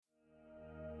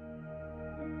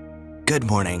Good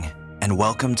morning, and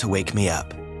welcome to Wake Me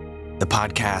Up, the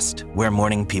podcast where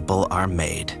morning people are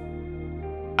made.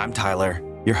 I'm Tyler,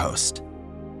 your host.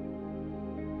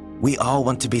 We all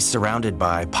want to be surrounded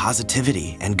by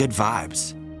positivity and good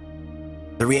vibes.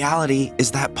 The reality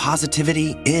is that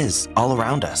positivity is all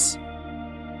around us.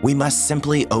 We must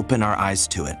simply open our eyes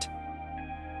to it.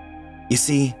 You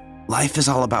see, life is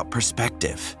all about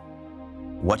perspective.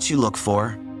 What you look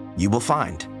for, you will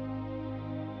find.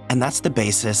 And that's the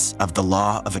basis of the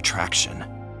law of attraction.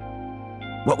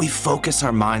 What we focus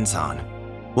our minds on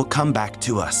will come back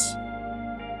to us.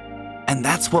 And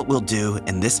that's what we'll do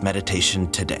in this meditation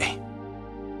today.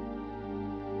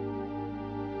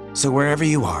 So wherever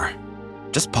you are,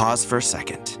 just pause for a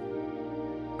second.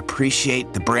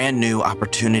 Appreciate the brand new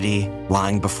opportunity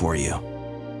lying before you.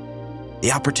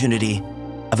 The opportunity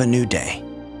of a new day.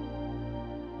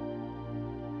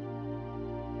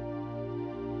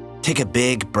 Take a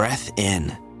big breath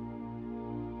in.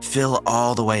 Fill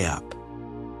all the way up.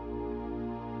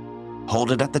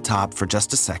 Hold it at the top for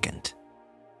just a second.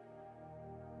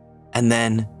 And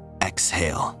then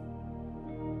exhale.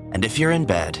 And if you're in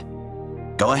bed,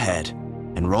 go ahead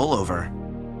and roll over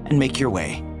and make your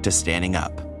way to standing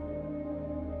up.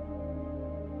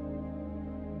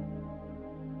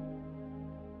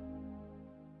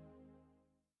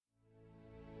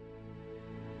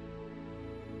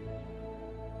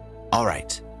 All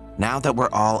right, now that we're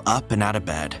all up and out of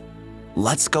bed,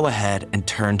 let's go ahead and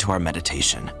turn to our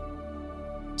meditation.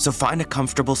 So find a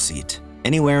comfortable seat.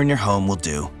 Anywhere in your home will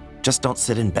do, just don't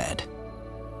sit in bed.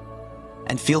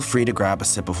 And feel free to grab a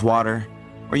sip of water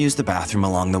or use the bathroom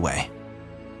along the way.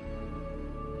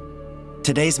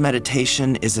 Today's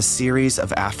meditation is a series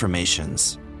of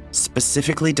affirmations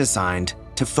specifically designed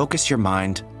to focus your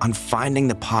mind on finding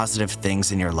the positive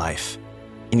things in your life,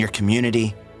 in your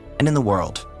community, and in the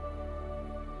world.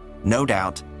 No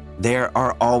doubt, there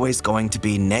are always going to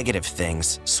be negative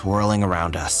things swirling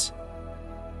around us.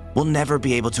 We'll never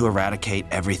be able to eradicate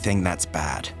everything that's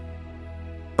bad.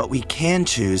 But we can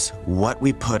choose what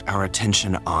we put our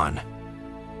attention on.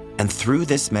 And through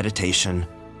this meditation,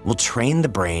 we'll train the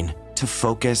brain to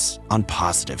focus on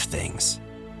positive things.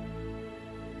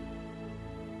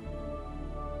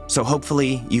 So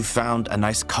hopefully you've found a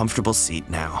nice comfortable seat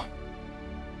now.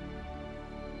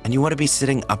 And you want to be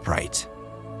sitting upright,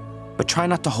 but try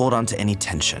not to hold on to any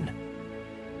tension.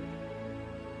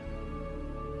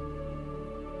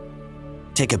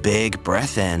 Take a big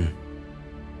breath in.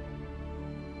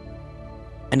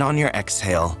 And on your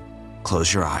exhale,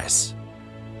 close your eyes.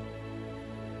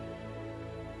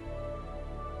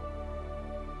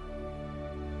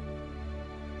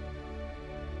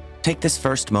 Take this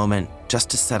first moment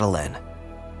just to settle in.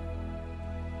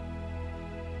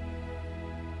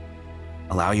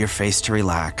 Allow your face to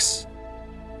relax.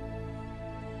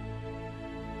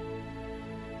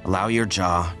 Allow your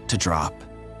jaw to drop.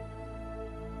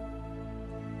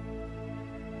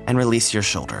 And release your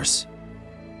shoulders.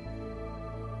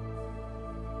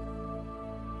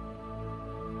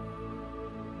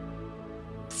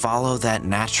 Follow that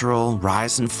natural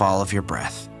rise and fall of your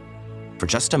breath for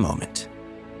just a moment.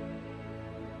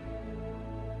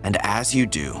 And as you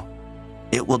do,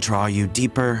 it will draw you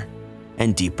deeper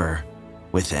and deeper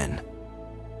within.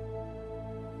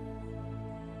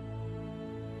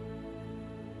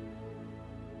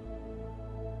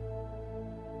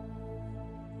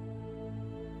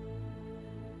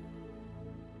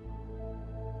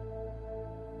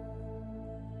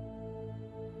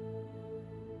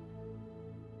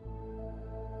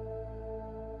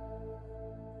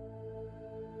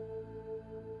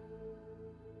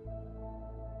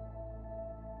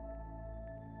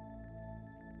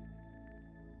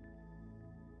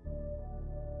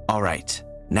 All right,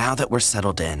 now that we're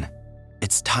settled in,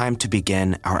 it's time to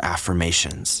begin our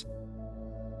affirmations.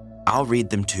 I'll read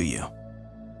them to you,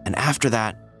 and after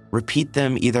that, repeat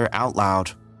them either out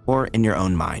loud or in your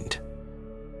own mind.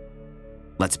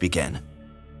 Let's begin.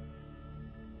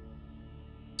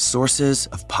 Sources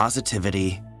of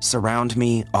positivity surround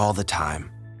me all the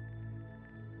time.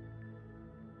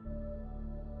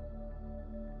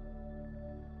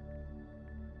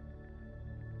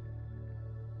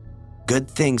 Good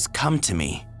things come to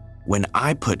me when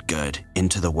I put good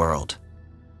into the world.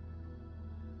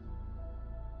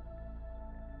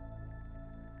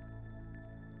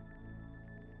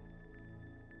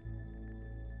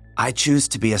 I choose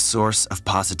to be a source of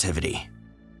positivity.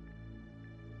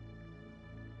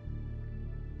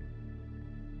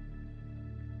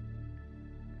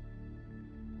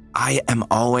 I am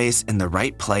always in the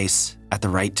right place at the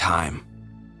right time.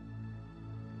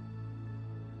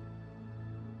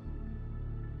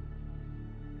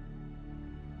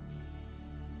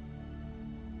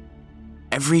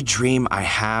 Every dream I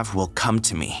have will come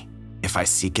to me if I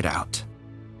seek it out.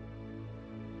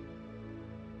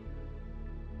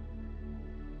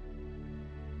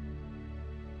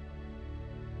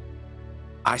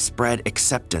 I spread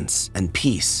acceptance and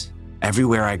peace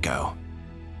everywhere I go.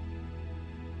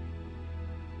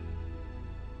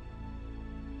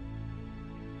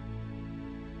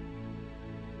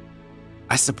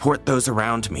 I support those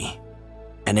around me,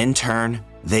 and in turn,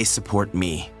 they support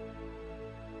me.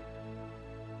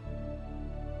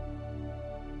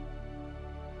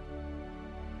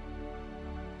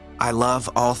 I love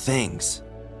all things,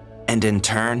 and in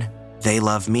turn, they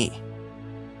love me.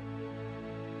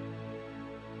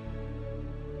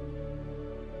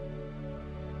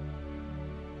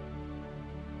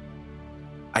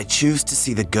 I choose to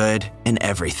see the good in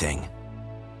everything.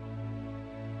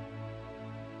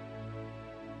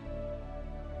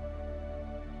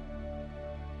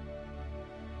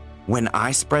 When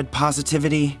I spread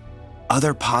positivity,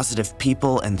 other positive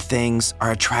people and things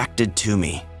are attracted to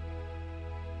me.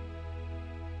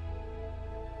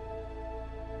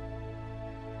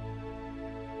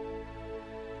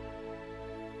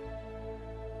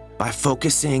 By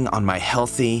focusing on my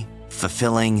healthy,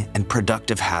 fulfilling, and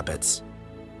productive habits,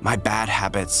 my bad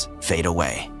habits fade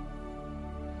away.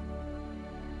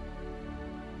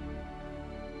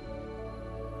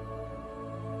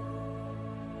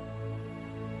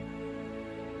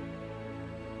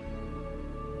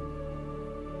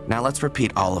 Now let's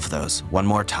repeat all of those one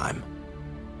more time.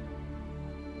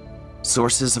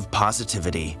 Sources of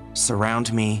positivity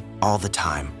surround me all the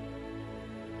time.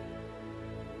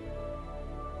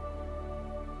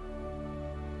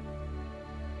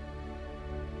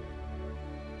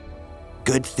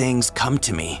 Good things come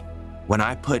to me when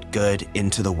I put good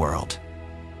into the world.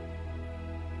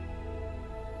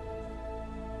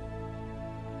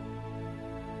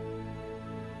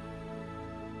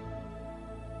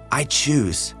 I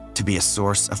choose to be a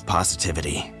source of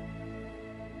positivity.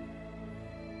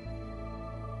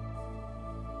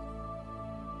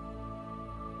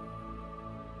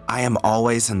 I am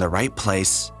always in the right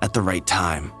place at the right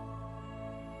time.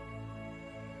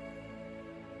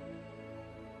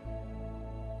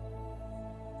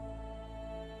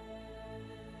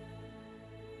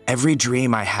 Every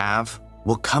dream I have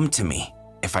will come to me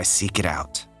if I seek it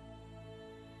out.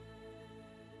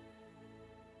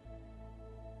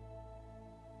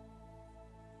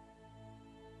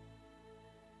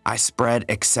 I spread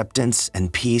acceptance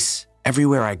and peace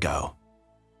everywhere I go.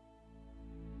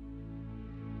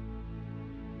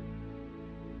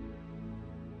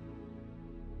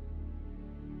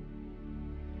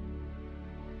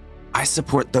 I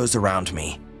support those around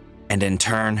me, and in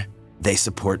turn, they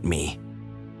support me.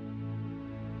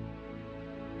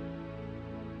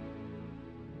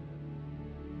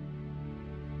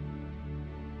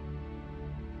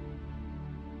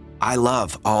 I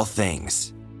love all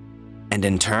things, and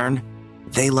in turn,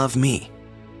 they love me.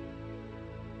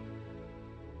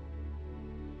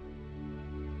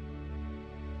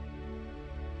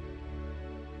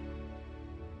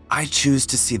 I choose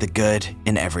to see the good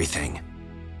in everything.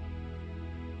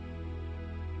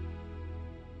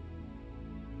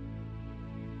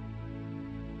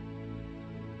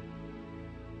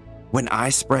 When I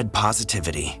spread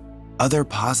positivity, other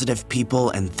positive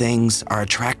people and things are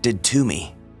attracted to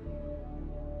me.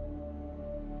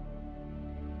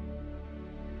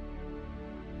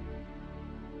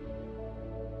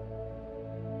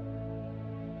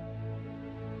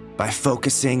 By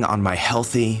focusing on my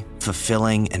healthy,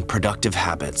 fulfilling, and productive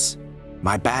habits,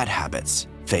 my bad habits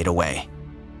fade away.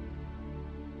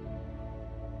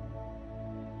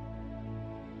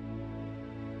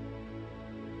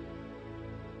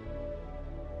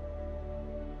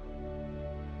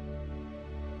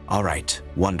 All right,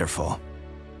 wonderful.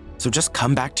 So just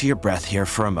come back to your breath here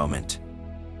for a moment.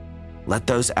 Let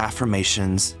those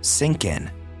affirmations sink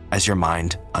in as your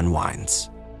mind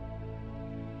unwinds.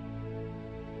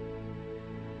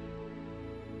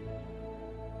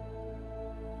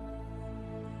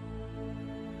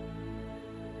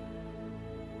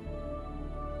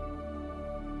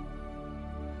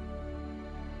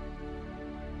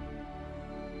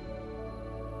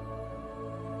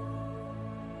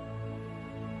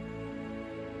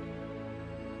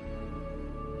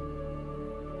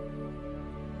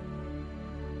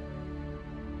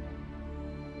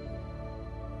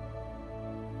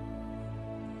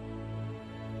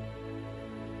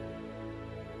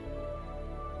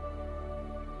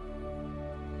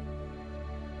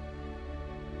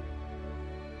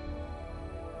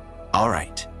 All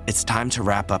right, it's time to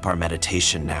wrap up our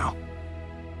meditation now.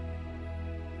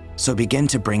 So begin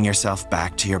to bring yourself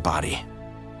back to your body.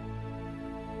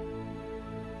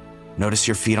 Notice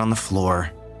your feet on the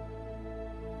floor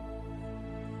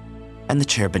and the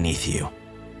chair beneath you.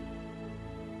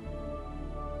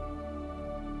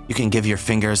 You can give your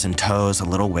fingers and toes a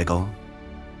little wiggle.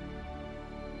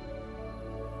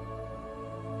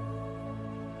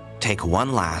 Take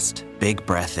one last big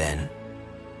breath in.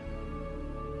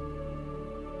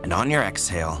 And on your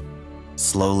exhale,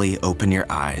 slowly open your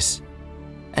eyes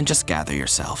and just gather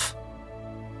yourself.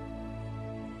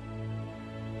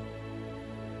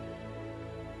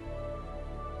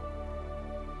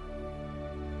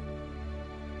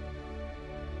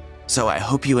 So I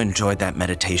hope you enjoyed that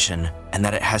meditation and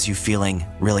that it has you feeling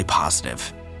really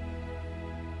positive.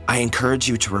 I encourage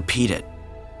you to repeat it.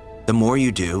 The more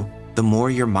you do, the more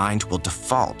your mind will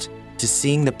default to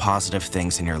seeing the positive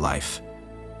things in your life.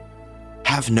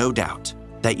 Have no doubt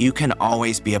that you can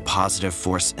always be a positive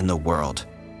force in the world,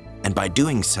 and by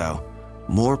doing so,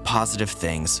 more positive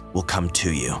things will come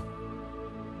to you.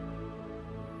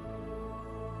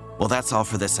 Well, that's all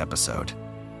for this episode.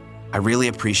 I really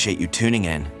appreciate you tuning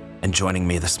in and joining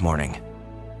me this morning.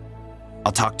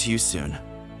 I'll talk to you soon,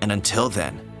 and until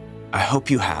then, I hope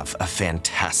you have a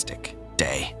fantastic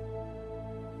day.